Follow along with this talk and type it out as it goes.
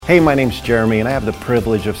Hey, my name's Jeremy, and I have the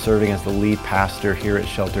privilege of serving as the lead pastor here at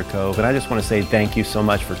Shelter Cove. And I just want to say thank you so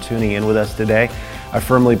much for tuning in with us today. I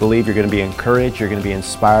firmly believe you're going to be encouraged, you're going to be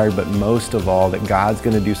inspired, but most of all, that God's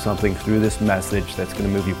going to do something through this message that's going to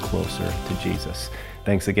move you closer to Jesus.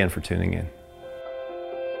 Thanks again for tuning in.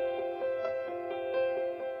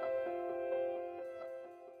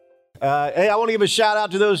 Hey, I want to give a shout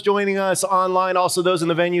out to those joining us online, also those in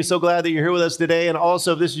the venue. So glad that you're here with us today. And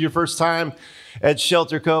also, if this is your first time at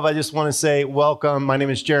Shelter Cove, I just want to say welcome. My name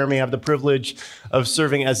is Jeremy. I have the privilege of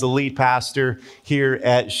serving as the lead pastor here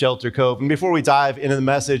at Shelter Cove. And before we dive into the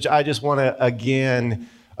message, I just want to again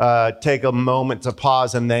take a moment to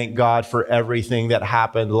pause and thank God for everything that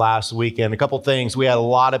happened last weekend. A couple things. We had a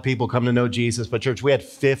lot of people come to know Jesus, but church, we had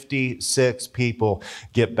 56 people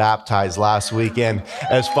get baptized last weekend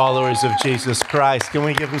as followers of Jesus Christ. Can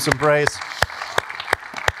we give them some praise?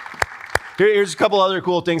 Here's a couple other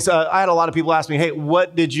cool things. I had a lot of people ask me, hey,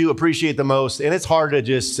 what did you appreciate the most? And it's hard to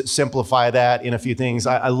just simplify that in a few things.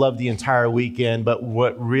 I loved the entire weekend, but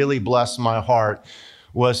what really blessed my heart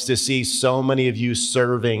was to see so many of you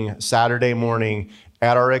serving Saturday morning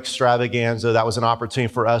at our extravaganza. That was an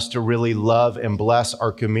opportunity for us to really love and bless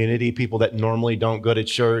our community, people that normally don't go to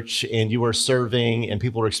church, and you were serving and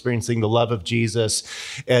people were experiencing the love of Jesus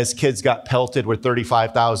as kids got pelted with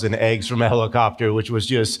 35,000 eggs from a helicopter, which was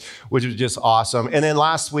just awesome. And then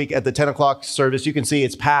last week at the 10 o'clock service, you can see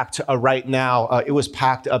it's packed right now. It was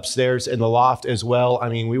packed upstairs in the loft as well. I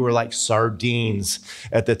mean, we were like sardines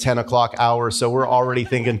at the 10 o'clock hour. So we're already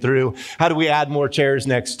thinking through, how do we add more chairs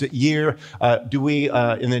next year? Do we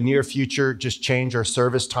in the near future just change our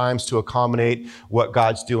service times to accommodate what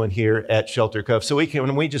God's doing here at Shelter Cove? So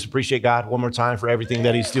we just appreciate God one more time for everything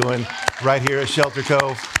that he's doing right here at Shelter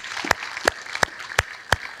Cove.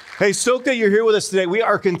 Hey, stoked that you're here with us today. We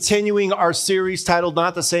are continuing our series titled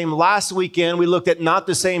Not the Same. Last weekend, we looked at Not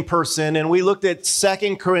the Same Person, and we looked at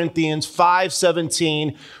 2 Corinthians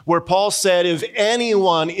 5:17, where Paul said, if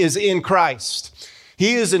anyone is in Christ,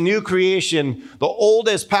 he is a new creation. The old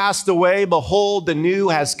has passed away. Behold, the new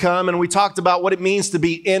has come. And we talked about what it means to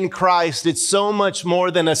be in Christ. It's so much more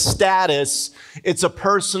than a status. It's a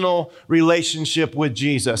personal relationship with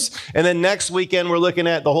Jesus. And then next weekend, we're looking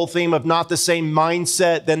at the whole theme of not the same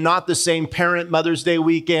mindset, then not the same parent Mother's Day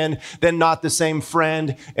weekend, then not the same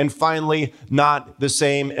friend, and finally, not the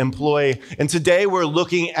same employee. And today we're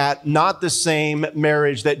looking at not the same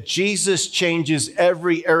marriage, that Jesus changes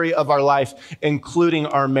every area of our life, including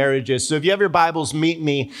our marriages. So if you have your Bibles, meet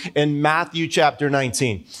me in Matthew chapter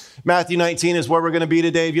 19. Matthew 19 is where we're going to be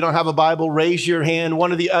today. If you don't have a Bible, raise your hand.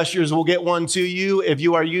 One of the ushers will get one to you. If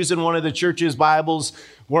you are using one of the church's Bibles,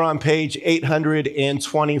 we're on page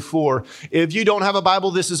 824. If you don't have a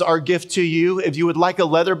Bible, this is our gift to you. If you would like a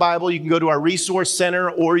leather Bible, you can go to our resource center,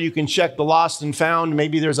 or you can check the lost and found.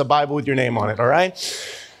 Maybe there's a Bible with your name on it, all right?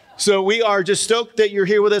 So we are just stoked that you're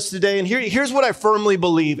here with us today. And here's what I firmly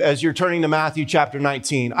believe as you're turning to Matthew chapter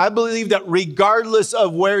 19. I believe that regardless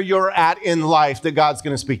of where you're at in life, that God's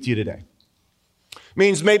going to speak to you today.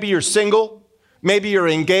 Means maybe you're single, maybe you're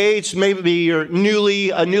engaged, maybe you're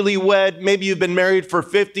newlywed, maybe you've been married for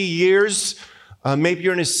 50 years. Maybe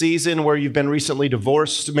you're in a season where you've been recently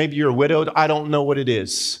divorced. Maybe you're widowed. I don't know what it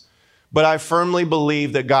is. But I firmly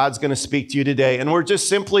believe that God's going to speak to you today. And we're just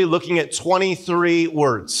simply looking at 23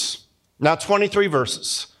 words, not 23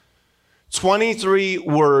 verses, 23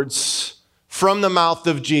 words from the mouth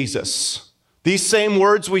of Jesus. These same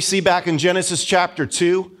words we see back in Genesis chapter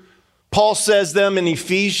 2. Paul says them in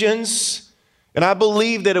Ephesians. And I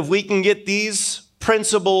believe that if we can get these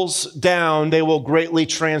principles down, they will greatly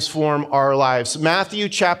transform our lives. Matthew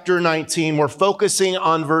chapter 19, we're focusing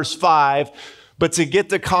on verse 5. But to get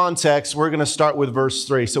the context, we're going to start with verse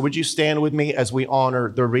 3. So would you stand with me as we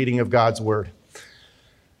honor the reading of God's word?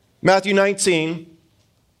 Matthew 19,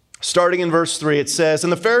 starting in verse 3, it says,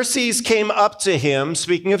 and the Pharisees came up to him,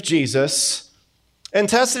 speaking of Jesus, and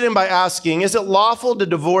tested him by asking, is it lawful to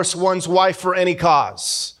divorce one's wife for any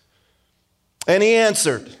cause? And he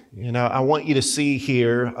answered, I want you to see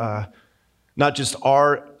here, not just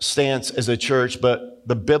our stance as a church, but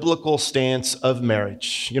the biblical stance of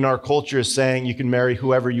marriage. Our culture is saying you can marry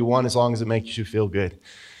whoever you want as long as it makes you feel good.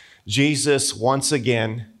 Jesus, once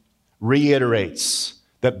again, reiterates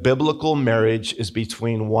that biblical marriage is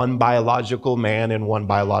between one biological man and one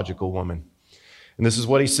biological woman. And this is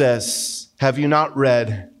what he says, have you not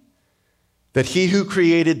read that he who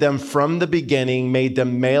created them from the beginning made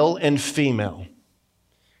them male and female?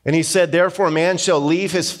 And he said, therefore, a man shall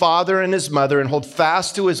leave his father and his mother and hold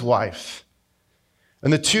fast to his wife,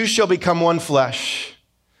 and the two shall become one flesh.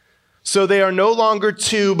 So they are no longer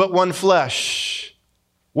two, but one flesh.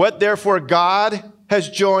 What therefore God has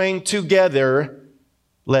joined together,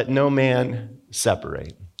 let no man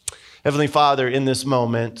separate. Heavenly Father, in this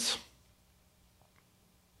moment,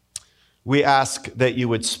 we ask that you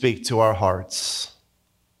would speak to our hearts.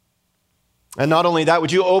 And not only that,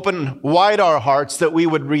 would you open wide our hearts that we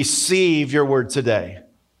would receive your word today?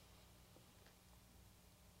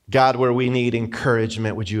 God, where we need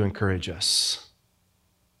encouragement, would you encourage us?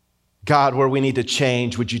 God, where we need to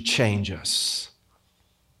change, would you change us?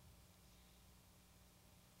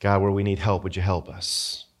 God, where we need help, would you help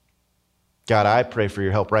us? God, I pray for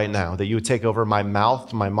your help right now, that you would take over my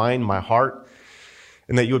mouth, my mind, my heart,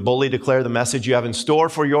 and that you would boldly declare the message you have in store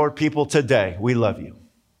for your people today. We love you.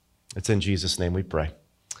 It's in Jesus' name we pray.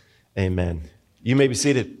 Amen. You may be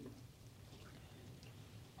seated.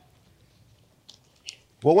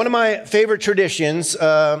 Well, one of my favorite traditions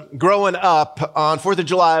growing up on 4th of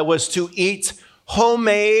July was to eat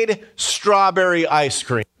homemade strawberry ice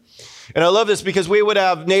cream. And I love this because we would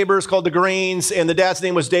have neighbors called the Greens, and the dad's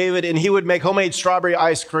name was David, and he would make homemade strawberry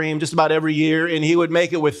ice cream just about every year, and he would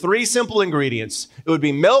make it with 3 simple ingredients. It would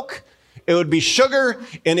be milk, it would be sugar,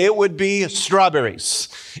 and it would be strawberries.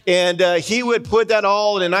 And he would put that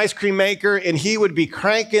all in an ice cream maker, and he would be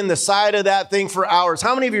cranking the side of that thing for hours.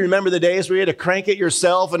 How many of you remember the days where you had to crank it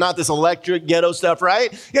yourself and not this electric ghetto stuff,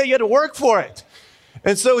 right? Yeah, you had to work for it.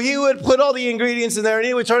 And so he would put all the ingredients in there, and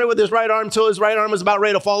he would turn it with his right arm until his right arm was about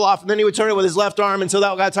ready to fall off, and then he would turn it with his left arm until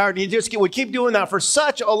that got tired. And he just would keep doing that for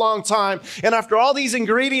such a long time. And after all these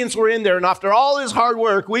ingredients were in there, and after all his hard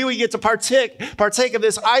work, we would get to partake of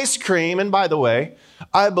this ice cream. And by the way,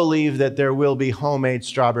 I believe that there will be homemade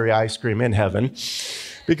strawberry ice cream in heaven,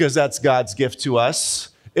 because that's God's gift to us.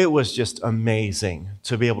 It was just amazing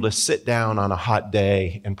to be able to sit down on a hot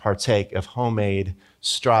day and partake of homemade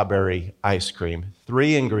strawberry ice cream.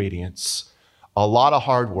 3 ingredients, a lot of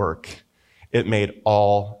hard work. It made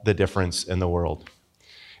all the difference in the world.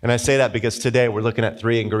 And I say that because today we're looking at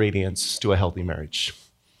 3 ingredients to a healthy marriage.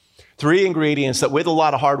 3 ingredients that with a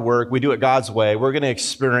lot of hard work, we do it God's way, we're going to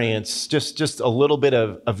experience just a little bit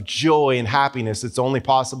of joy and happiness that's only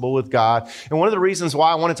possible with God. And one of the reasons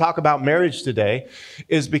why I want to talk about marriage today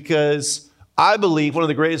is because I believe one of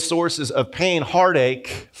the greatest sources of pain,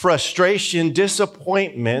 heartache, frustration,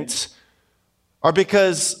 disappointment are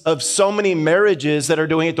because of so many marriages that are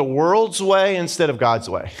doing it the world's way instead of God's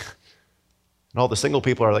way. And all the single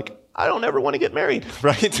people are like, I don't ever want to get married,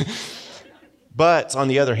 right? But on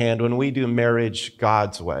the other hand, when we do marriage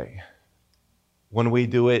God's way, when we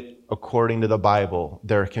do it according to the Bible,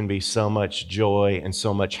 there can be so much joy and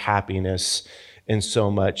so much happiness and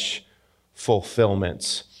so much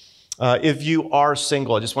fulfillment. If you are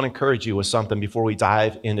single, I just want to encourage you with something before we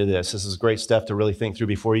dive into this. This is great stuff to really think through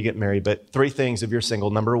before you get married. But 3 things if you're single.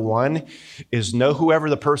 Number 1 is know whoever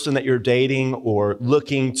the person that you're dating or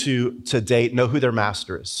looking to date, know who their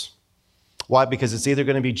master is. Why? Because it's either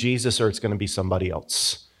going to be Jesus or it's going to be somebody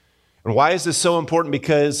else. And why is this so important?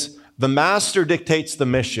 Because the master dictates the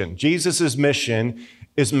mission. Jesus' mission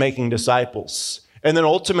is making disciples. And then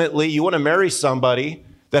ultimately, you want to marry somebody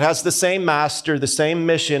that has the same master, the same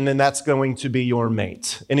mission, and that's going to be your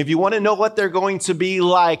mate. And if you want to know what they're going to be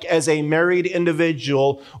like as a married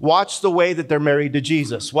individual, watch the way that they're married to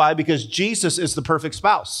Jesus. Why? Because Jesus is the perfect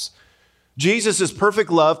spouse. Jesus is perfect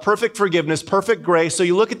love, perfect forgiveness, perfect grace. So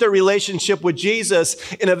you look at their relationship with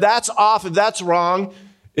Jesus, and if that's off, if that's wrong,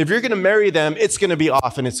 if you're going to marry them, it's going to be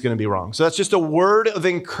off and it's going to be wrong. So that's just a word of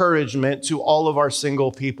encouragement to all of our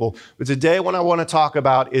single people. But today, what I want to talk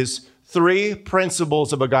about is 3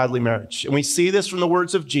 principles of a godly marriage. And we see this from the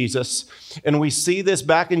words of Jesus, and we see this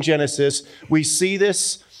back in Genesis. We see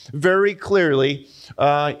this very clearly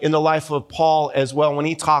in the life of Paul as well when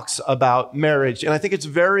he talks about marriage. And I think it's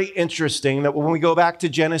very interesting that when we go back to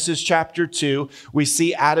Genesis chapter 2, we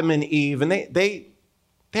see Adam and Eve, and they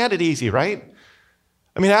had it easy, right?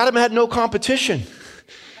 I mean, Adam had no competition.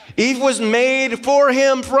 Eve was made for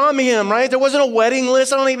him, from him, right? There wasn't a wedding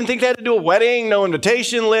list. I don't even think they had to do a wedding, no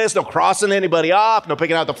invitation list, no crossing anybody off, no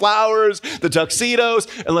picking out the flowers, the tuxedos.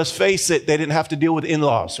 And let's face it, they didn't have to deal with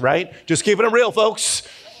in-laws, right? Just keeping it real, folks.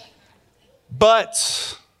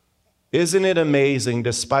 But isn't it amazing,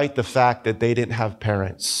 despite the fact that they didn't have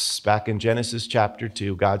parents, back in Genesis chapter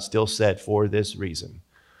 2, God still said, for this reason,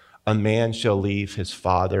 a man shall leave his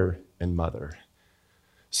father and mother,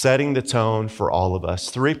 setting the tone for all of us.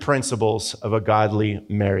 3 principles of a godly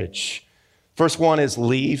marriage. First one is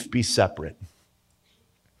leave, be separate.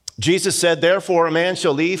 Jesus said, therefore, a man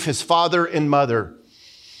shall leave his father and mother.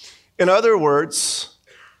 In other words,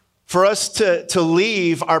 for us to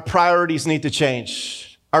leave, our priorities need to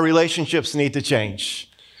change. Our relationships need to change.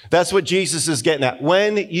 That's what Jesus is getting at.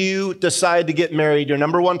 When you decide to get married, your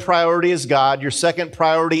number one priority is God. Your second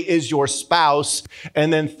priority is your spouse.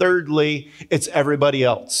 And then thirdly, it's everybody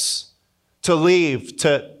else. To leave,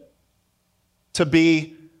 to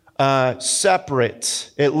be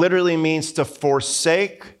separate. It literally means to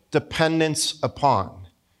forsake dependence upon.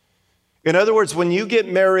 In other words, when you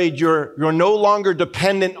get married, you're no longer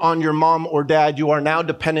dependent on your mom or dad. You are now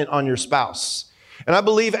dependent on your spouse. And I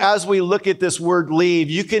believe as we look at this word leave,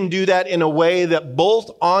 you can do that in a way that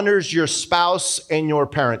both honors your spouse and your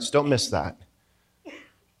parents. Don't miss that.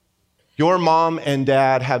 Your mom and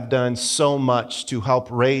dad have done so much to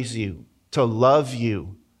help raise you, to love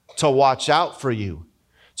you, to watch out for you,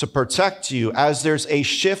 to protect you. As there's a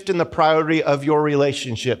shift in the priority of your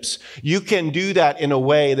relationships, you can do that in a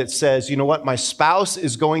way that says, you know what, my spouse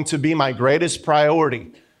is going to be my greatest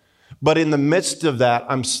priority. But in the midst of that,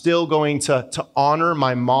 I'm still going to honor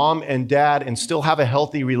my mom and dad and still have a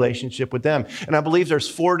healthy relationship with them. And I believe there's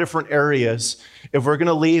 4 different areas, if we're going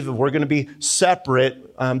to leave, if we're going to be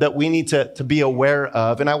separate, that we need to be aware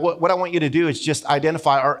of. And what I want you to do is just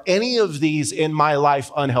identify, are any of these in my life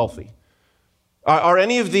unhealthy? Are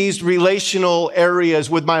any of these relational areas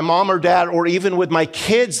with my mom or dad, or even with my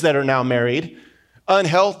kids that are now married,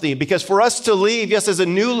 unhealthy? Because for us to leave, yes, as a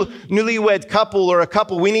newlywed couple or a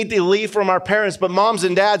couple, we need to leave from our parents, but moms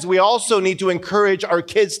and dads, we also need to encourage our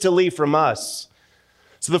kids to leave from us.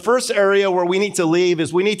 So the first area where we need to leave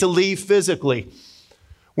is we need to leave physically.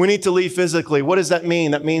 We need to leave physically. What does that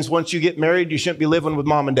mean? That means once you get married, you shouldn't be living with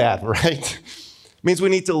mom and dad, right? It means we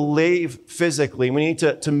need to leave physically. We need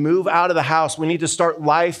to move out of the house. We need to start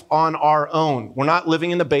life on our own. We're not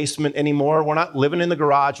living in the basement anymore. We're not living in the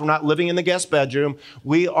garage. We're not living in the guest bedroom.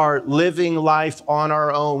 We are living life on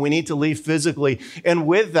our own. We need to leave physically. And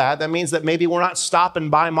with that, that means that maybe we're not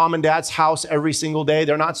stopping by mom and dad's house every single day.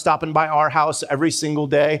 They're not stopping by our house every single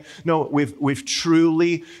day. No, we've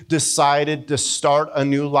truly decided to start a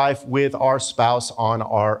new life with our spouse on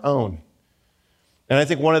our own. And I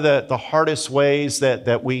think one of the hardest ways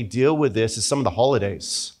that we deal with this is some of the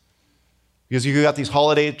holidays. Because you got these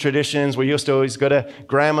holiday traditions where you used to always go to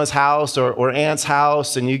grandma's house or aunt's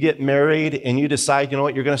house, and you get married and you decide, you know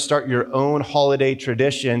what, you're going to start your own holiday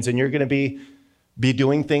traditions and you're going to be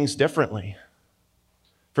doing things differently.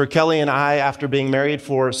 For Kelly and I, after being married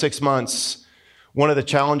for 6 months, one of the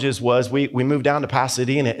challenges was we moved down to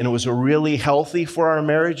Pasadena, and it was really healthy for our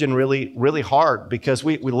marriage and really, really hard because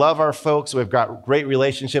we love our folks. We've got great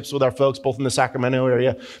relationships with our folks, both in the Sacramento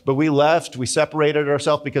area. But we separated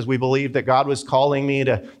ourselves because we believed that God was calling me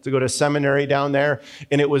to go to seminary down there.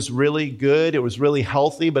 And it was really good. It was really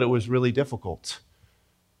healthy, but it was really difficult.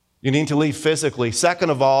 You need to leave physically. Second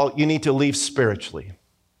of all, you need to leave spiritually.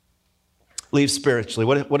 Leave spiritually.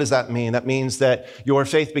 What does that mean? That means that your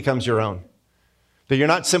faith becomes your own. That you're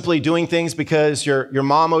not simply doing things because your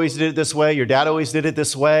mom always did it this way, your dad always did it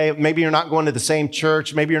this way. Maybe you're not going to the same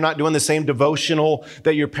church. Maybe you're not doing the same devotional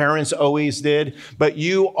that your parents always did. But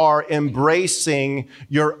you are embracing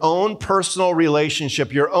your own personal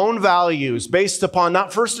relationship, your own values based upon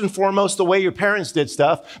not first and foremost the way your parents did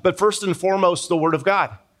stuff, but first and foremost the Word of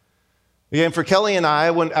God. Again, for Kelly and I,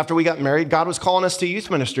 after we got married, God was calling us to youth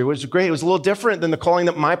ministry, which was great. It was a little different than the calling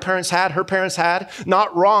that my parents had, her parents had.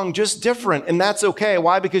 Not wrong, just different. And that's okay.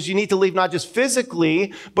 Why? Because you need to leave not just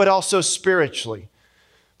physically, but also spiritually.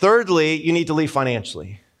 Thirdly, you need to leave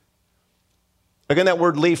financially. Again, that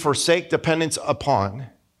word leave, forsake dependence upon,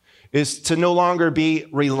 is to no longer be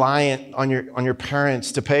reliant on your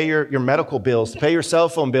parents to pay your medical bills, to pay your cell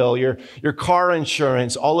phone bill, your car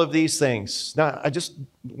insurance, all of these things. Now, I just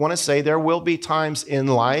want to say there will be times in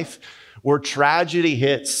life where tragedy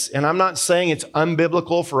hits. And I'm not saying it's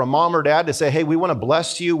unbiblical for a mom or dad to say, hey, we want to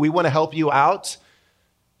bless you, we want to help you out.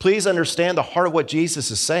 Please understand the heart of what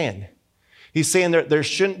Jesus is saying. He's saying there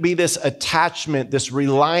shouldn't be this attachment, this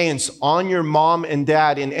reliance on your mom and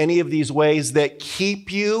dad in any of these ways that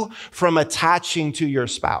keep you from attaching to your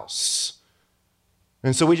spouse.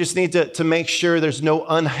 And so we just need to make sure there's no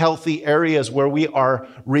unhealthy areas where we are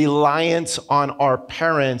reliant on our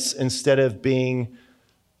parents instead of being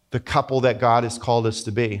the couple that God has called us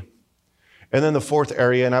to be. And then the fourth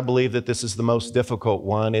area, and I believe that this is the most difficult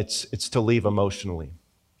one, it's to leave emotionally.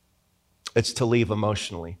 It's to leave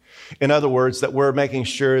emotionally. In other words, that we're making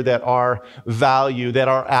sure that our value, that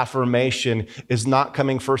our affirmation is not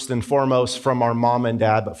coming first and foremost from our mom and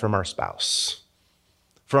dad, but from our spouse.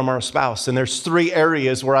 From our spouse. And there's 3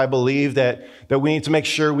 areas where I believe that we need to make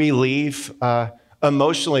sure we leave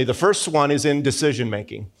emotionally. The first one is in decision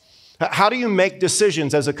making. How do you make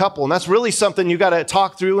decisions as a couple? And that's really something you got to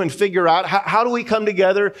talk through and figure out. How do we come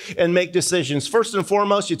together and make decisions? First and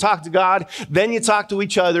foremost, you talk to God, then you talk to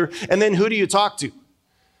each other, and then who do you talk to?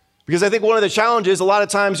 Because I think one of the challenges, a lot of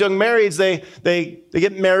times young marrieds, they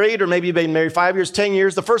get married, or maybe you've been married 5 years, 10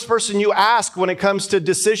 years. The first person you ask when it comes to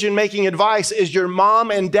decision-making advice is your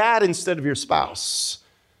mom and dad instead of your spouse.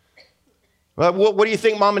 What do you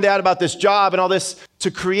think, mom and dad, about this job and all this?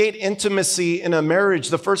 To create intimacy in a marriage,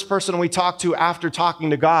 the first person we talk to after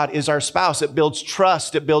talking to God is our spouse. It builds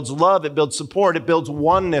trust, it builds love, it builds support, it builds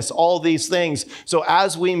oneness, all these things. So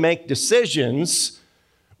as we make decisions,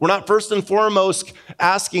 we're not first and foremost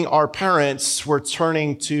asking our parents, we're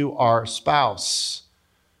turning to our spouse.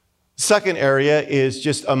 Second area is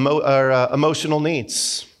just emotional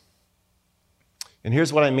needs. And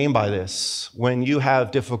here's what I mean by this. When you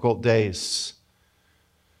have difficult days,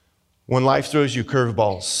 when life throws you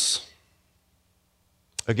curveballs,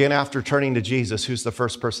 again, after turning to Jesus, who's the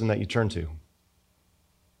first person that you turn to?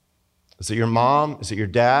 Is it your mom? Is it your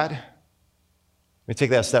dad? Let me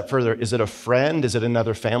take that a step further. Is it a friend? Is it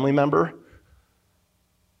another family member?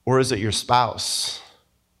 Or is it your spouse?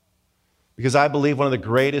 Because I believe one of the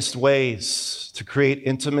greatest ways to create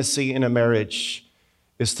intimacy in a marriage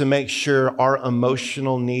is to make sure our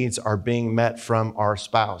emotional needs are being met from our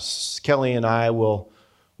spouse. Kelly and I will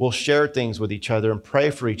share things with each other and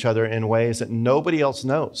pray for each other in ways that nobody else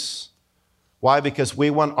knows. Why? Because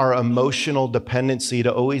we want our emotional dependency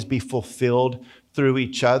to always be fulfilled through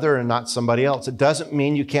each other and not somebody else. It doesn't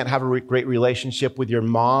mean you can't have a great relationship with your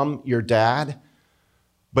mom, your dad,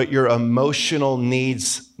 but your emotional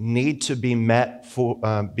needs need to be met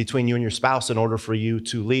between you and your spouse in order for you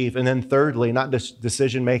to leave. And then thirdly, not just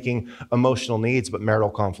decision-making emotional needs, but marital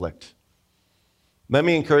conflict. Let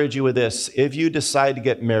me encourage you with this. If you decide to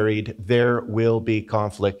get married, there will be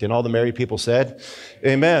conflict. And all the married people said,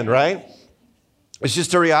 amen, right? It's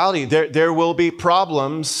just a reality. There will be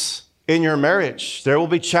problems in your marriage. There will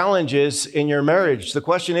be challenges in your marriage. The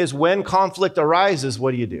question is, when conflict arises,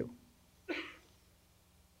 what do you do?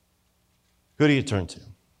 Who do you turn to?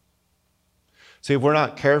 See, if we're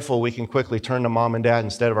not careful, we can quickly turn to mom and dad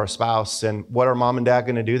instead of our spouse. And what are mom and dad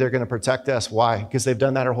going to do? They're going to protect us. Why? Because they've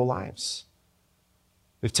done that our whole lives.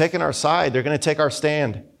 They've taken our side. They're going to take our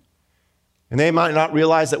stand. And they might not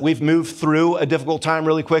realize that we've moved through a difficult time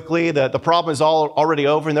really quickly, that the problem is already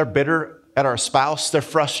over, and they're bitter at our spouse. They're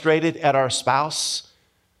frustrated at our spouse.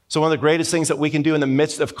 So one of the greatest things that we can do in the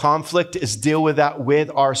midst of conflict is deal with that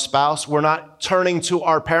with our spouse. We're not turning to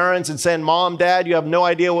our parents and saying, Mom, Dad, you have no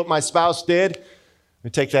idea what my spouse did. We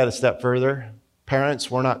take that a step further.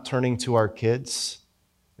 Parents, we're not turning to our kids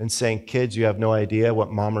and saying, kids, you have no idea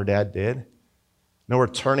what mom or dad did. No, we're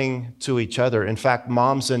turning to each other. In fact,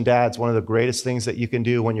 moms and dads, one of the greatest things that you can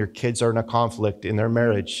do when your kids are in a conflict in their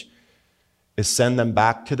marriage is send them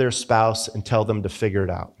back to their spouse and tell them to figure it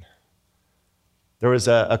out. There was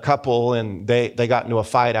a couple, and they got into a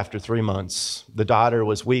fight after 3 months. The daughter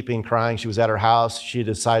was weeping, crying. She was at her house. She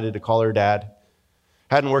decided to call her dad.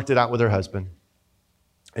 Hadn't worked it out with her husband.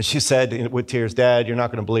 And she said with tears, Dad, you're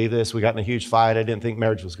not going to believe this. We got in a huge fight. I didn't think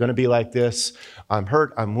marriage was going to be like this. I'm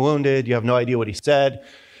hurt. I'm wounded. You have no idea what he said.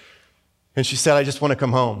 And she said, I just want to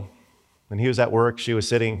come home. And he was at work. She was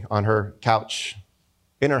sitting on her couch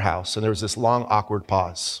in her house, and there was this long, awkward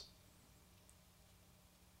pause.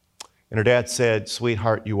 And her dad said,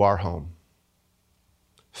 sweetheart, you are home.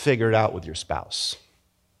 Figure it out with your spouse.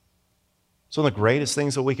 So one of the greatest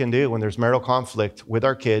things that we can do when there's marital conflict with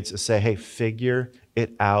our kids is say, hey, figure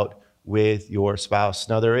it out with your spouse.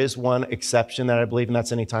 Now, there is one exception that I believe, and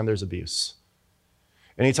that's anytime there's abuse.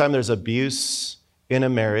 Anytime there's abuse in a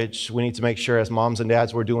marriage, we need to make sure as moms and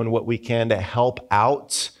dads, we're doing what we can to help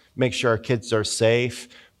out, make sure our kids are safe,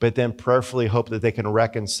 but then prayerfully hope that they can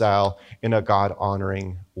reconcile in a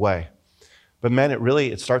God-honoring way. But men,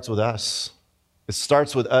 it starts with us. It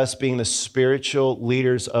starts with us being the spiritual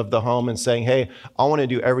leaders of the home and saying, hey, I want to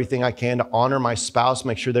do everything I can to honor my spouse,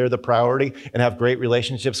 make sure they're the priority, and have great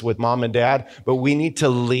relationships with mom and dad. But we need to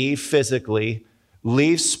leave physically,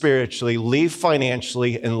 leave spiritually, leave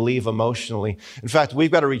financially, and leave emotionally. In fact,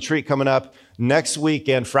 we've got a retreat coming up next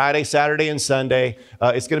weekend, Friday, Saturday, and Sunday.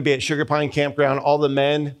 It's going to be at Sugar Pine Campground. All the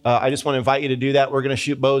men, I just want to invite you to do that. We're going to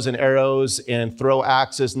shoot bows and arrows and throw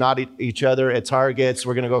axes, not at each other at targets.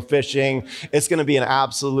 We're going to go fishing. It's going to be an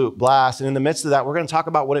absolute blast. And in the midst of that, we're going to talk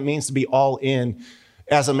about what it means to be all in.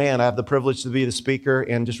 As a man, I have the privilege to be the speaker,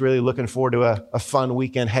 and just really looking forward to a fun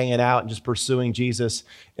weekend hanging out and just pursuing Jesus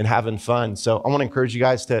and having fun. So I want to encourage you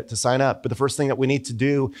guys to sign up. But the first thing that we need to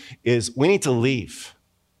do is we need to leave.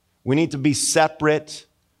 We need to be separate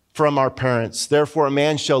from our parents. Therefore, a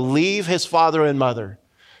man shall leave his father and mother,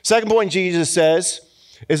 Second point Jesus says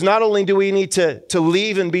is not only do we need to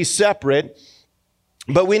leave and be separate,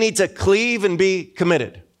 but we need to cleave and be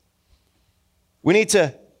committed. We need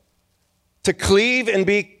to cleave and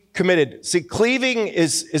be committed. See, cleaving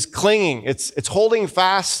is clinging. It's holding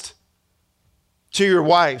fast to your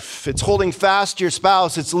wife. It's holding fast to your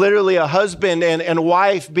spouse. It's literally a husband and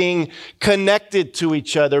wife being connected to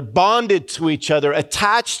each other, bonded to each other,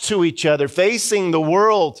 attached to each other, facing the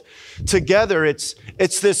world together. It's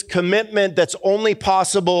this commitment that's only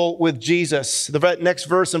possible with Jesus. The next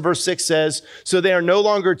verse in verse 6 says, so they are no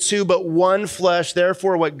longer two, but one flesh.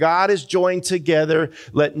 Therefore, what God has joined together,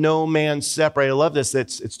 let no man separate. I love this.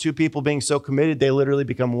 It's two people being so committed, they literally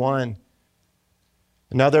become one.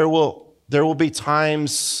 Now there will be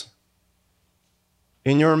times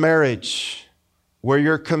in your marriage where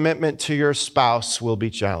your commitment to your spouse will be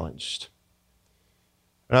challenged.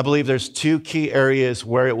 And I believe there's two key areas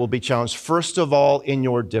where it will be challenged. First of all, in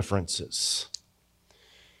your differences.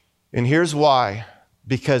 And here's why.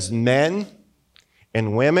 Because men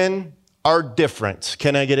and women are different.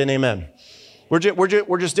 Can I get an amen? We're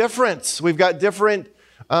just different. We've got different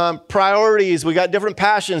priorities. We got different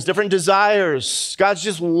passions, different desires. God's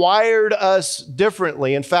just wired us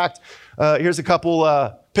differently. In fact, here's a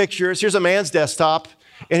couple pictures. Here's a man's desktop,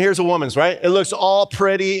 and here's a woman's, right? It looks all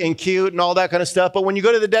pretty and cute and all that kind of stuff. But when you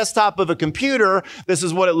go to the desktop of a computer, this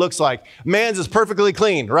is what it looks like. Man's is perfectly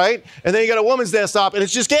clean, right? And then you got a woman's desktop, and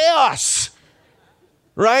it's just chaos,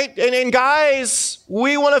 right? And guys,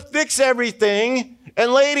 we want to fix everything.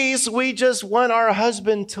 And ladies, we just want our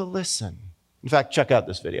husband to listen. In fact, check out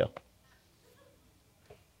this video.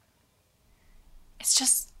 It's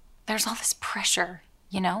just, there's all this pressure,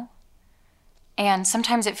 you know? And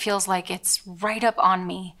sometimes it feels like it's right up on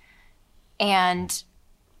me and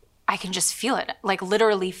I can just feel it, like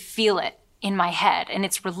literally feel it in my head, and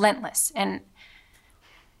it's relentless. And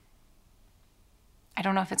I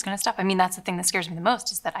don't know if it's gonna stop. I mean, that's the thing that scares me the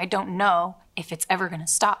most, is that I don't know if it's ever gonna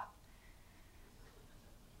stop.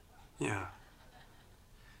 Yeah.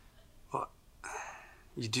 Well,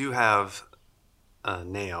 you do have a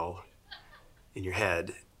nail in your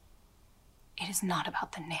head. It is not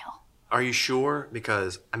about the nail. Are you sure?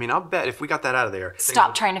 Because, I mean, I'll bet if we got that out of there...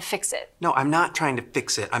 Stop trying to fix it. No, I'm not trying to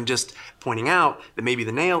fix it. I'm just pointing out that maybe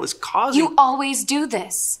the nail is causing... You always do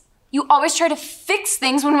this. You always try to fix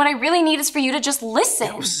things when what I really need is for you to just listen.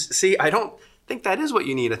 No, see, I don't think that is what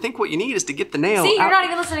you need. I think what you need is to get the nail See, out. you're not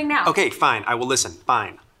even listening now. Okay, fine. I will listen.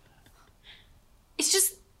 Fine. It's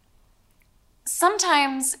just...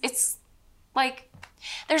 Sometimes it's like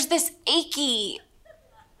there's this achy...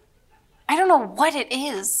 I don't know what it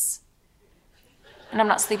is. And I'm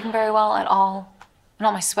not sleeping very well at all. And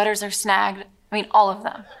all my sweaters are snagged. I mean, all of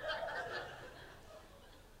them.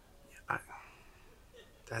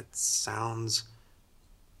 That sounds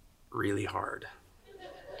really hard.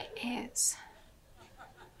 It is.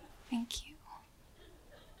 Thank you.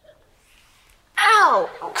 Ow!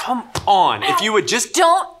 Oh, come on. Ow. If you would just...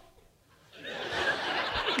 Don't...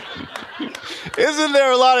 Isn't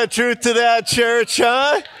there a lot of truth to that, church,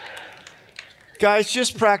 huh? Guys,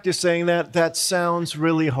 just practice saying that. That sounds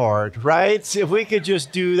really hard, right? If we could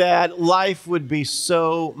just do that, life would be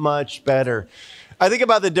so much better. I think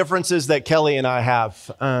about the differences that Kelly and I have.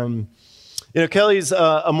 Kelly's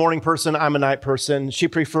a morning person. I'm a night person. She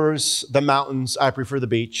prefers the mountains. I prefer the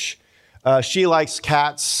beach. She likes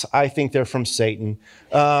cats. I think they're from Satan.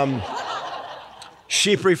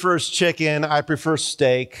 She prefers chicken. I prefer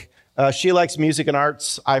steak. She likes music and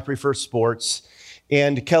arts. I prefer sports.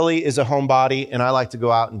 And Kelly is a homebody, and I like to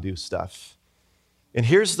go out and do stuff. And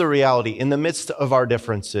here's the reality. In the midst of our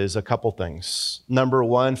differences, a couple things. Number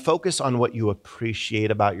one, focus on what you appreciate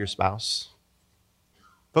about your spouse.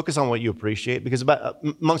 Focus on what you appreciate, because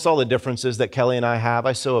amongst all the differences that Kelly and I have,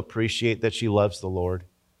 I so appreciate that she loves the Lord.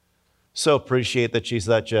 So appreciate that she's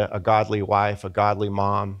such a godly wife, a godly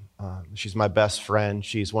mom. She's my best friend.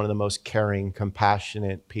 She's one of the most caring,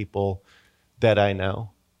 compassionate people that I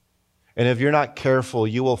know. And if you're not careful,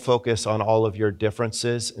 you will focus on all of your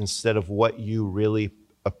differences instead of what you really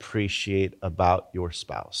appreciate about your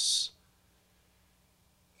spouse.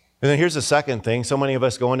 And then here's the second thing. So many of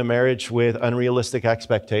us go into marriage with unrealistic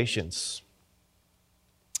expectations.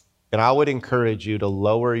 And I would encourage you to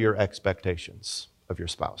lower your expectations of your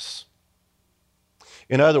spouse.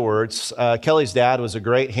 In other words, Kelly's dad was a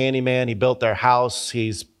great handyman. He built their house.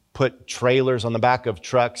 He's put trailers on the back of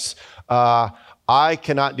trucks. I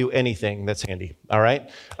cannot do anything that's handy, all right?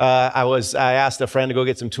 I asked a friend to go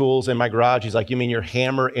get some tools in my garage. He's like, you mean your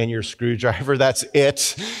hammer and your screwdriver? That's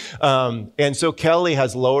it? And so Kelly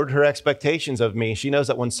has lowered her expectations of me. She knows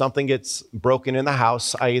that when something gets broken in the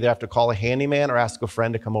house, I either have to call a handyman or ask a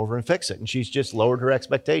friend to come over and fix it. And she's just lowered her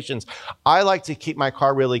expectations. I like to keep my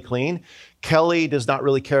car really clean. Kelly does not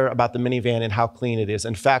really care about the minivan and how clean it is.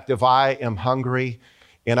 In fact, if I am hungry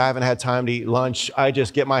and I haven't had time to eat lunch, I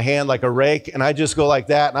just get my hand like a rake and I just go like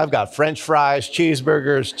that. And I've got French fries,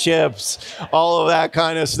 cheeseburgers, chips, all of that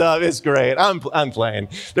kind of stuff. It's great. I'm playing.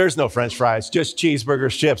 There's no French fries, just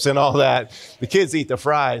cheeseburgers, chips, and all that. The kids eat the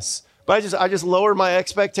fries. But I just lowered my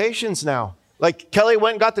expectations now. Like Kelly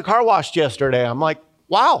went and got the car washed yesterday. I'm like,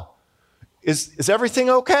 wow, is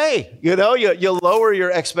everything okay? You know, you lower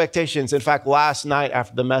your expectations. In fact, last night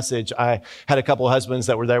after the message, I had a couple of husbands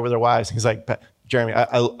that were there with their wives. He's like, Jeremy,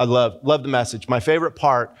 I love the message. My favorite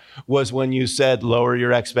part was when you said lower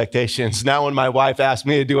your expectations. Now when my wife asks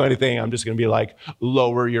me to do anything, I'm just going to be like,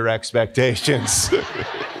 lower your expectations.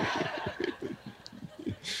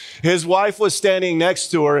 His wife was standing next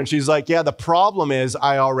to her and she's like, yeah, the problem is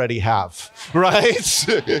I already have, right?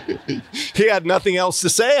 He had nothing else to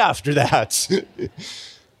say after that.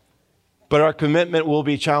 But our commitment will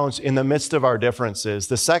be challenged in the midst of our differences.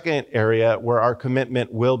 The second area where our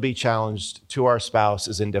commitment will be challenged to our spouse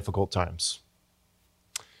is in difficult times.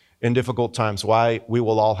 In difficult times, why? We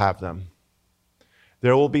will all have them.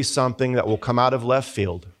 There will be something that will come out of left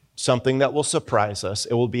field, something that will surprise us.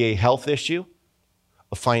 It will be a health issue,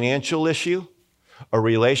 a financial issue, a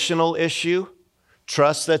relational issue,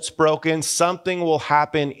 trust that's broken. Something will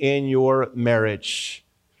happen in your marriage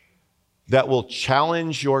that will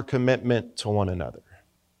challenge your commitment to one another.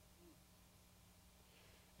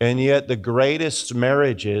 And yet the greatest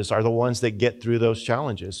marriages are the ones that get through those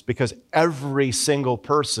challenges because every single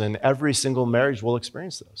person, every single marriage will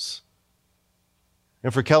experience those.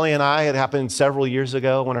 And for Kelly and I, it happened several years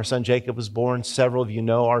ago when our son Jacob was born. Several of you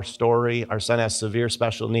know our story. Our son has severe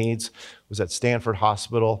special needs, was at Stanford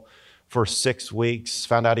Hospital for 6 weeks,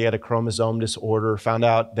 found out he had a chromosome disorder, found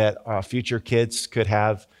out that future kids could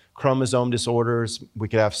have chromosome disorders. We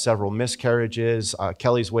could have several miscarriages.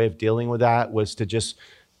 Kelly's way of dealing with that was to just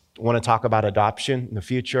want to talk about adoption in the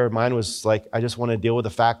future. Mine was like, I just want to deal with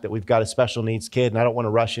the fact that we've got a special needs kid and I don't want to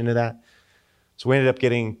rush into that. So we ended up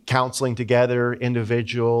getting counseling together,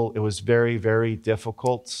 individual. It was very, very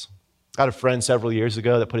difficult. I had a friend several years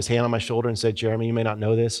ago that put his hand on my shoulder and said, Jeremy, you may not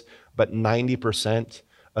know this, but 90%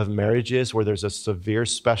 of marriages where there's a severe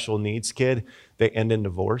special needs kid, they end in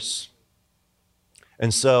divorce.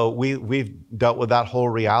 And so we've dealt with that whole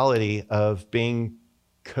reality of being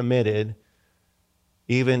committed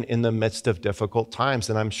even in the midst of difficult times.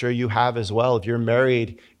 And I'm sure you have as well. If you're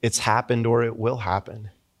married, it's happened or it will happen.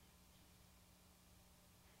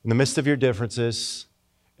 In the midst of your differences,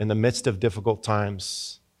 in the midst of difficult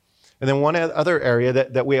times. And then one other area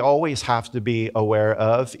that we always have to be aware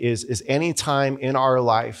of is any time in our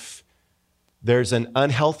life there's an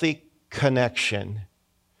unhealthy connection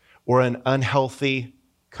or an unhealthy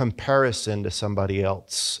comparison to somebody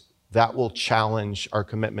else, that will challenge our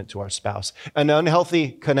commitment to our spouse. An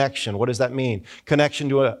unhealthy connection, what does that mean? Connection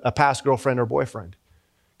to a past girlfriend or boyfriend.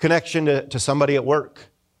 Connection to somebody at work.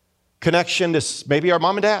 Connection to maybe our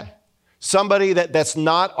mom and dad. Somebody that's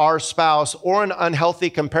not our spouse, or an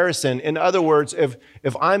unhealthy comparison. In other words,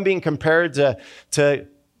 if I'm being compared to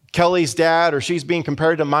Kelly's dad or she's being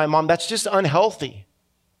compared to my mom, that's just unhealthy.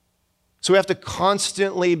 So we have to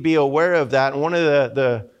constantly be aware of that. And one of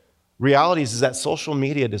the realities is that social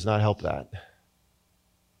media does not help that.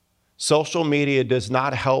 Social media does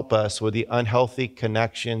not help us with the unhealthy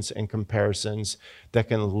connections and comparisons that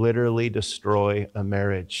can literally destroy a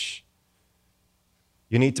marriage.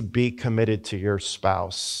 You need to be committed to your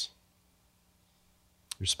spouse.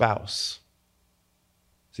 Your spouse.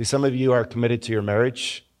 See, some of you are committed to your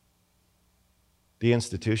marriage, the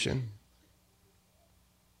institution,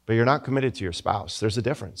 but you're not committed to your spouse. There's a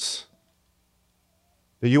difference.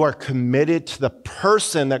 That you are committed to the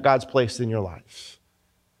person that God's placed in your life.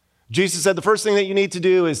 Jesus said the first thing that you need to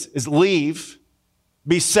do is leave,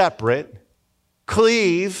 be separate,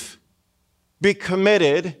 cleave, be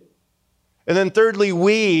committed, and then thirdly,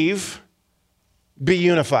 weave, be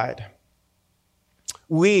unified.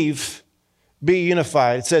 Weave, be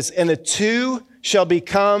unified. It says, and the two shall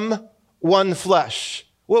become one flesh.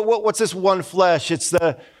 What's this one flesh? It's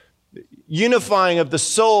the unifying of the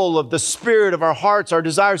soul, of the spirit, of our hearts, our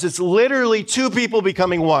desires. It's literally two people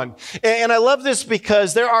becoming one. And I love this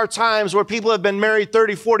because there are times where people have been married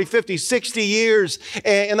 30, 40, 50, 60 years,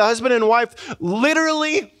 and the husband and wife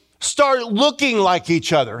literally start looking like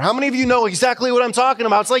each other. How many of you know exactly what I'm talking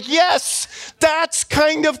about? It's like, yes, that's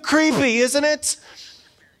kind of creepy, isn't it?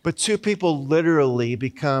 But two people literally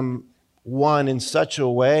become one in such a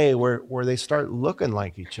way where they start looking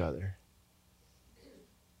like each other.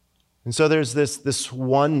 And so there's this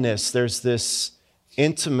oneness, there's this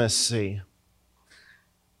intimacy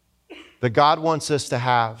that God wants us to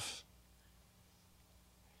have.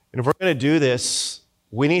 And if we're going to do this,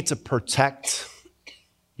 we need to protect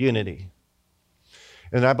unity.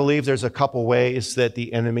 And I believe there's a couple ways that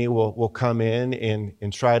the enemy will come in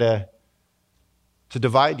and try to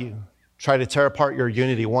divide you, try to tear apart your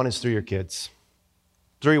unity. One is through your kids.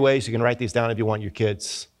 3 ways, you can write these down if you want your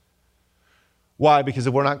kids. Why? Because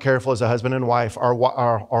if we're not careful as a husband and wife,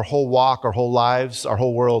 our whole walk, our whole lives, our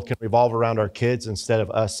whole world can revolve around our kids instead of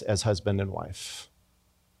us as husband and wife.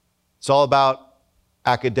 It's all about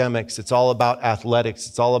academics. It's all about athletics.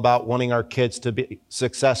 It's all about wanting our kids to be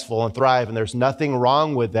successful and thrive. And there's nothing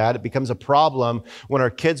wrong with that. It becomes a problem when our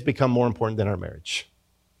kids become more important than our marriage.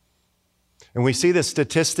 And we see this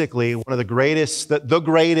statistically. One of the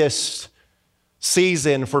greatest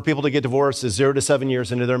season for people to get divorced is 0 to 7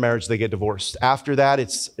 years into their marriage, they get divorced. After that,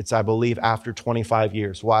 it's I believe, after 25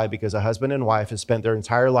 years. Why? Because a husband and wife have spent their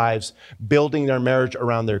entire lives building their marriage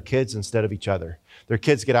around their kids instead of each other. Their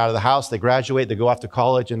kids get out of the house, they graduate, they go off to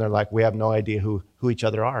college, and they're like, we have no idea who each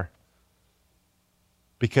other are.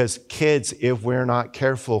 Because kids, if we're not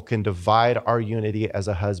careful, can divide our unity as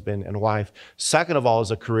a husband and wife. Second of all is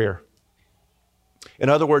a career. In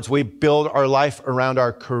other words, we build our life around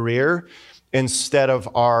our career instead of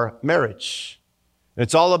our marriage.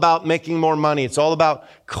 It's all about making more money. It's all about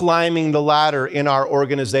climbing the ladder in our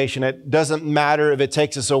organization. It doesn't matter if it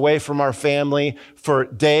takes us away from our family for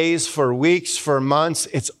days, for weeks, for months.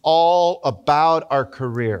 It's all about our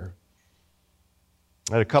career.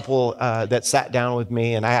 I had a couple that sat down with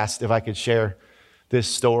me and asked if I could share this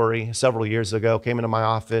story. Several years ago, came into my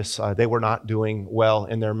office. They were not doing well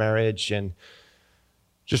in their marriage and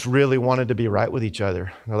just really wanted to be right with each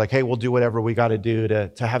other. They're like, hey, we'll do whatever we got to do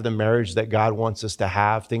to have the marriage that God wants us to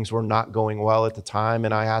have. Things were not going well at the time.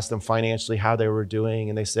 And I asked them financially how they were doing.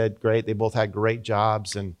 And they said, great. They both had great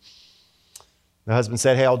jobs. And the husband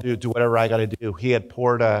said, hey, I'll do whatever I got to do. He had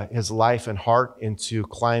poured his life and heart into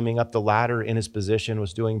climbing up the ladder in his position,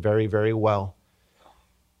 was doing very, very well.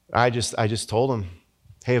 I just told him,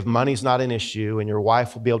 hey, if money's not an issue and your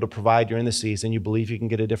wife will be able to provide during the season, you believe you can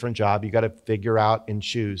get a different job, you got to figure out and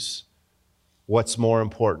choose what's more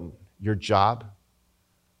important, your job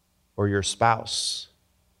or your spouse.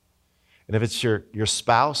 And if it's your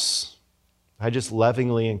spouse, I just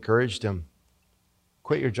lovingly encouraged him,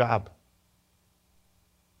 quit your job.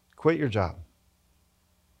 Quit your job.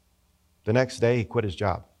 The next day, he quit his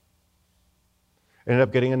job. Ended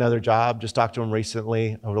up getting another job. Just talked to him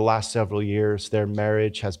recently. Over the last several years, their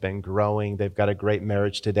marriage has been growing. They've got a great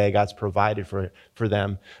marriage today. God's provided for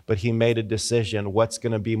them. But he made a decision. What's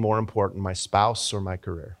going to be more important, my spouse or my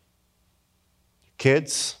career?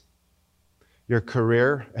 Kids, your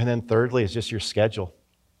career, and then thirdly is just your schedule.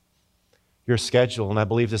 Your schedule. And I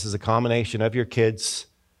believe this is a combination of your kids,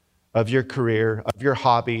 of your career, of your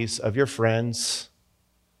hobbies, of your friends.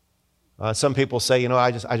 Some people say,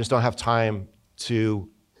 I just don't have time to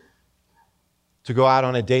go out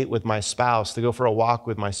on a date with my spouse, to go for a walk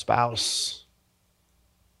with my spouse.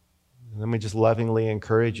 Let me just lovingly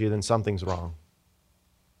encourage you, then something's wrong.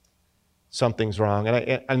 Something's wrong.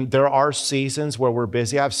 And there are seasons where we're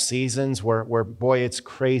busy. I have seasons where boy, it's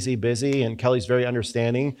crazy busy, and Kelly's very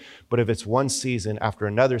understanding. But if it's one season after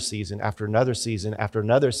another season, after another season, after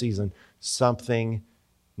another season, something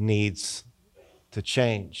needs to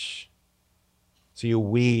change. So you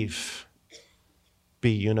weave,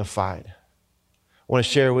 be unified. I want to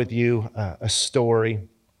share with you a story.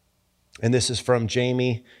 And this is from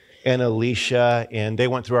Jamie and Alicia, and they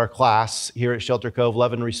went through our class here at Shelter Cove,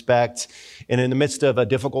 Love and Respect. And in the midst of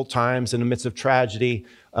difficult times, in the midst of tragedy,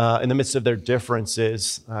 in the midst of their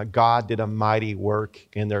differences, God did a mighty work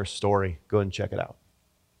in their story. Go ahead and check it out.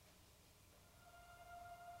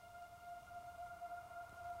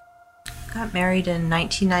 Got married in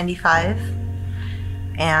 1995,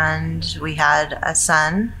 and we had a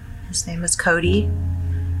son. His name was Cody.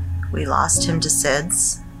 We lost him to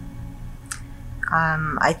SIDS.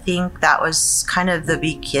 I think that was kind of the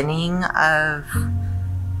beginning of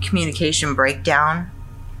communication breakdown.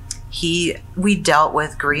 We dealt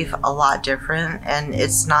with grief a lot different, and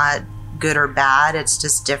it's not good or bad, it's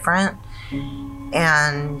just different.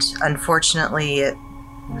 And unfortunately,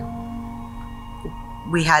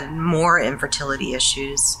 we had more infertility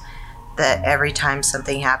issues, that every time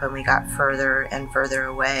something happened, we got further and further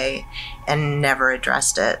away and never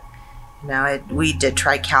addressed it. We did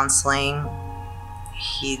try counseling.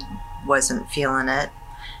 He wasn't feeling it.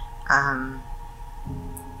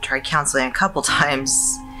 Tried counseling a couple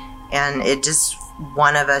times, and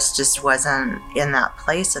one of us just wasn't in that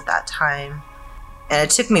place at that time. And it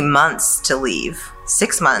took me months to leave,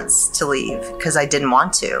 6 months to leave, because I didn't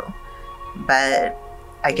want to. But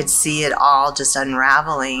I could see it all just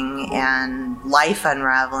unraveling, and life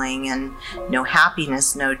unraveling, and no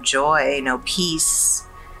happiness, no joy, no peace.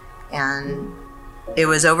 And it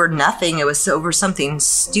was over nothing. It was over something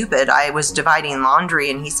stupid. I was dividing laundry,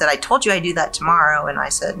 and he said, I told you I'd do that tomorrow. And I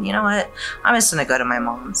said, you know what? I'm just going to go to my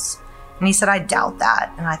mom's. And he said, I doubt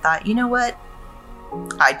that. And I thought, you know what?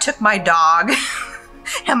 I took my dog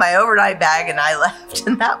and my overnight bag, and I left.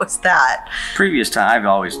 And that was that. Previous time,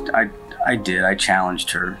 I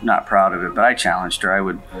challenged her. Not proud of it, but I challenged her. I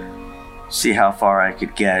would see how far I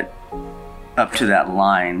could get up to that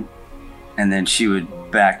line, and then she would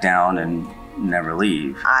back down and never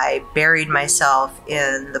leave. I buried myself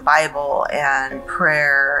in the Bible and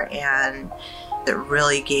prayer, and it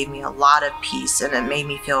really gave me a lot of peace, and it made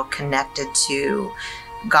me feel connected to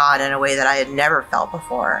God in a way that I had never felt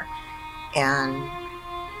before, and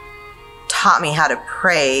taught me how to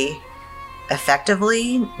pray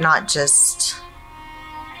effectively, not just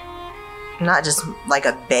like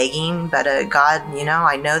a begging, but a God,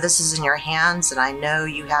 I know this is in your hands, and I know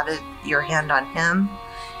you have your hand on him,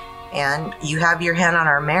 and you have your hand on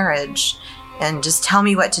our marriage, and just tell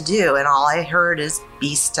me what to do. And all I heard is,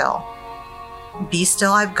 be still. Be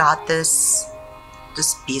still, I've got this.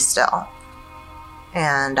 Just be still.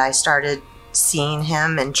 And I started seeing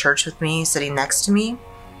him in church with me, sitting next to me,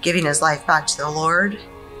 giving his life back to the Lord.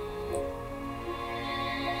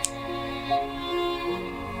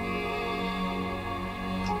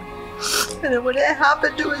 And then when it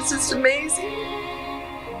happened, it was just amazing.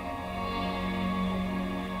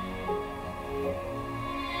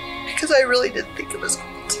 Because I really didn't think it was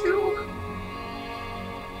going to.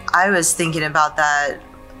 I was thinking about that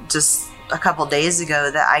just a couple days ago,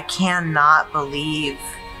 that I cannot believe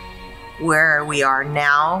where we are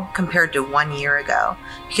now compared to 1 year ago.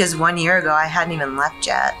 Because 1 year ago, I hadn't even left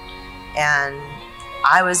yet. And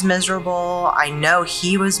I was miserable. I know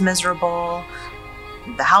he was miserable.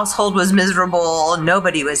 The household was miserable.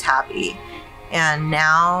 Nobody was happy. And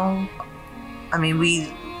now,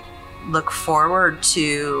 we look forward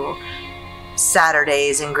to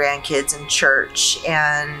Saturdays and grandkids in church,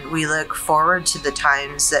 and we look forward to the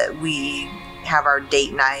times that we have our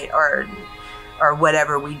date night or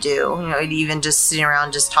whatever we do, even just sitting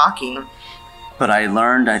around just talking. But I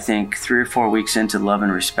learned, I think, 3 or 4 weeks into Love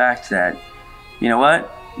and Respect, that, you know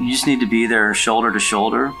what? You just need to be there shoulder to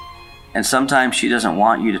shoulder. And sometimes she doesn't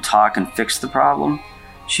want you to talk and fix the problem.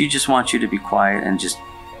 She just wants you to be quiet and just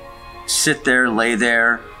sit there, lay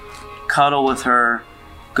there, cuddle with her,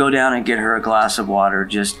 go down and get her a glass of water.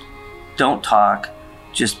 Just don't talk,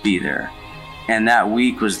 just be there. And that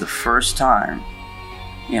week was the first time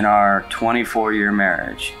in our 24-year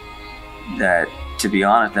marriage that, to be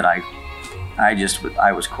honest, that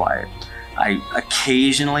I was quiet. I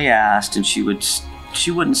occasionally asked, and she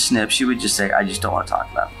wouldn't snip. She would just say, I just don't want to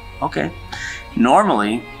talk about it. Okay.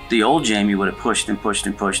 Normally, the old Jamie would have pushed and pushed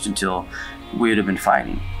and pushed until we would have been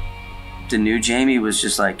fighting. The new Jamie was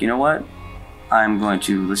just like, you know what? I'm going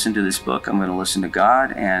to listen to this book. I'm going to listen to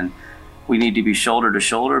God, and we need to be shoulder to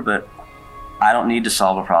shoulder, but I don't need to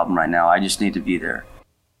solve a problem right now. I just need to be there.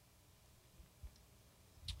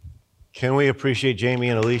 Can we appreciate Jamie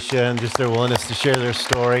and Alicia and just their willingness to share their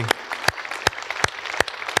story?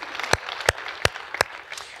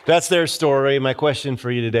 That's their story. My question for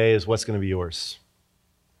you today is, what's going to be yours?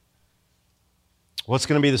 What's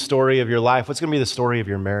going to be the story of your life? What's going to be the story of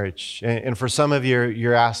your marriage? And for some of you,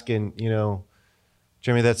 you're asking,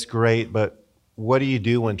 Jamie, that's great, but what do you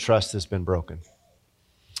do when trust has been broken?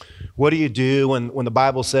 What do you do when the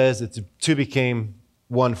Bible says that the two became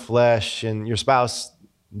one flesh, and your spouse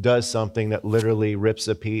does something that literally rips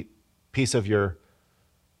a piece of your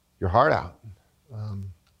heart out?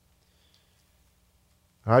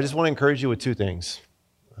 I just want to encourage you with two things.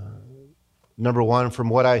 Number one, from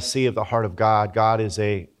what I see of the heart of God, God is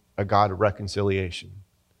a God of reconciliation.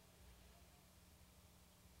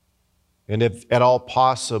 And if at all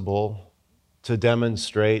possible, to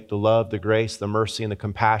demonstrate the love, the grace, the mercy, and the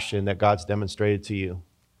compassion that God's demonstrated to you.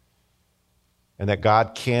 And that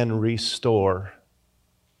God can restore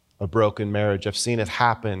a broken marriage. I've seen it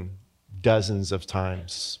happen dozens of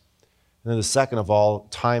times. And then the second of all,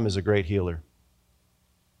 time is a great healer.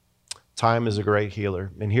 Time is a great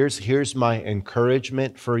healer. And here's my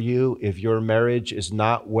encouragement for you if your marriage is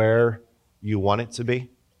not where you want it to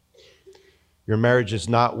be. Your marriage is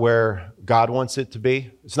not where God wants it to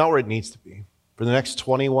be. It's not where it needs to be. For the next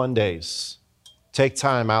 21 days, take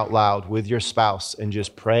time out loud with your spouse and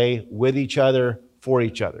just pray with each other, for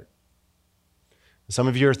each other. Some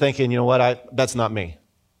of you are thinking, you know what, that's not me.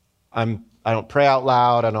 I don't pray out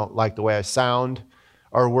loud. I don't like the way I sound.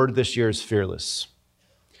 Our word this year is fearless.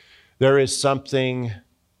 There is something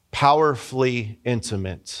powerfully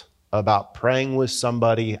intimate about praying with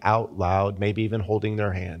somebody out loud, maybe even holding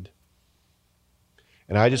their hand.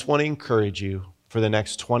 And I just want to encourage you for the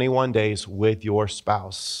next 21 days with your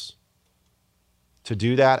spouse to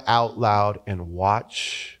do that out loud and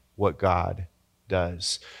watch what God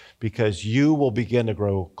does, because you will begin to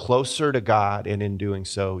grow closer to God, and in doing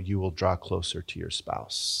so, you will draw closer to your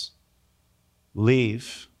spouse.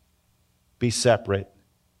 Leave, be separate,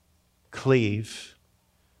 cleave,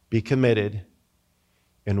 be committed,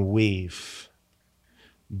 and weave,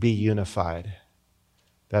 be unified.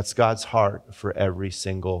 That's God's heart for every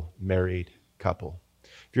single married couple.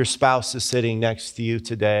 If your spouse is sitting next to you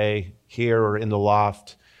today, here or in the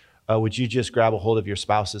loft, would you just grab a hold of your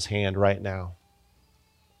spouse's hand right now?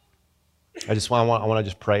 I want to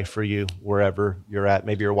just pray for you wherever you're at.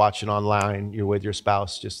 Maybe you're watching online, you're with your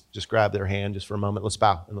spouse. Just grab their hand just for a moment. Let's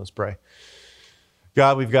bow and let's pray.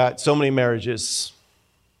 God, we've got so many marriages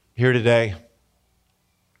here today.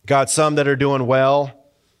 God, some that are doing well,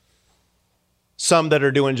 some that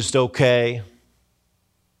are doing just okay.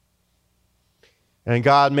 And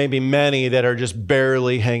God, maybe many that are just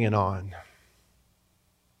barely hanging on.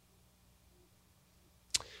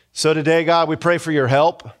 So today, God, we pray for your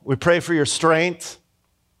help. We pray for your strength.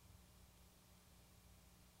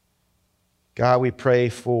 God, we pray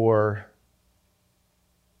for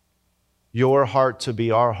your heart to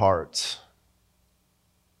be our heart.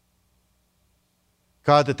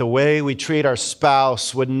 God, that the way we treat our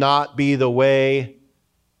spouse would not be the way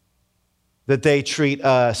that they treat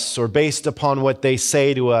us or based upon what they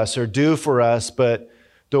say to us or do for us, but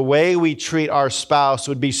the way we treat our spouse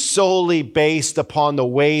would be solely based upon the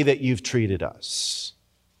way that you've treated us.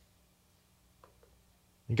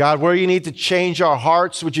 And God, where you need to change our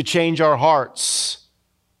hearts, would you change our hearts?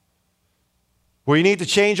 Where you need to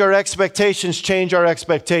change our expectations, change our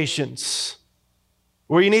expectations.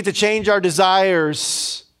 Where you need to change our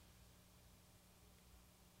desires,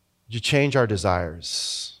 would you change our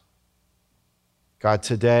desires? God,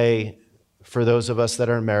 today, for those of us that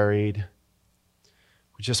are married,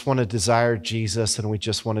 we just want to desire Jesus, and we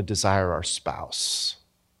just want to desire our spouse.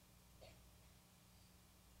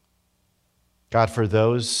 God, for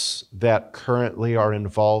those that currently are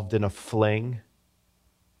involved in a fling,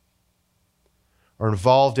 or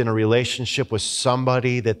involved in a relationship with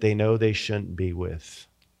somebody that they know they shouldn't be with,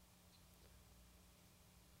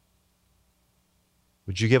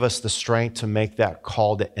 would you give us the strength to make that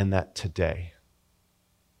call to end that today?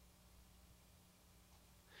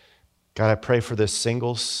 God, I pray for the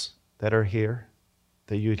singles that are here,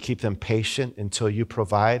 that you would keep them patient until you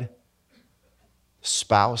provide a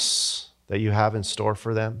spouse that you have in store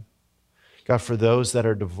for them. God, for those that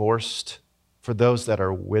are divorced, for those that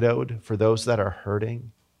are widowed, for those that are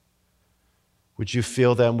hurting, would you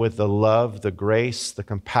fill them with the love, the grace, the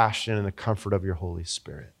compassion, and the comfort of your Holy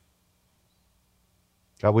Spirit?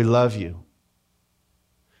 God, we love you.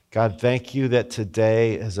 God, thank you that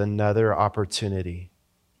today is another opportunity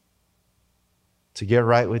to get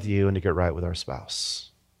right with you and to get right with our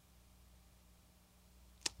spouse.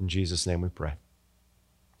 In Jesus' name we pray.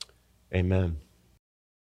 Amen.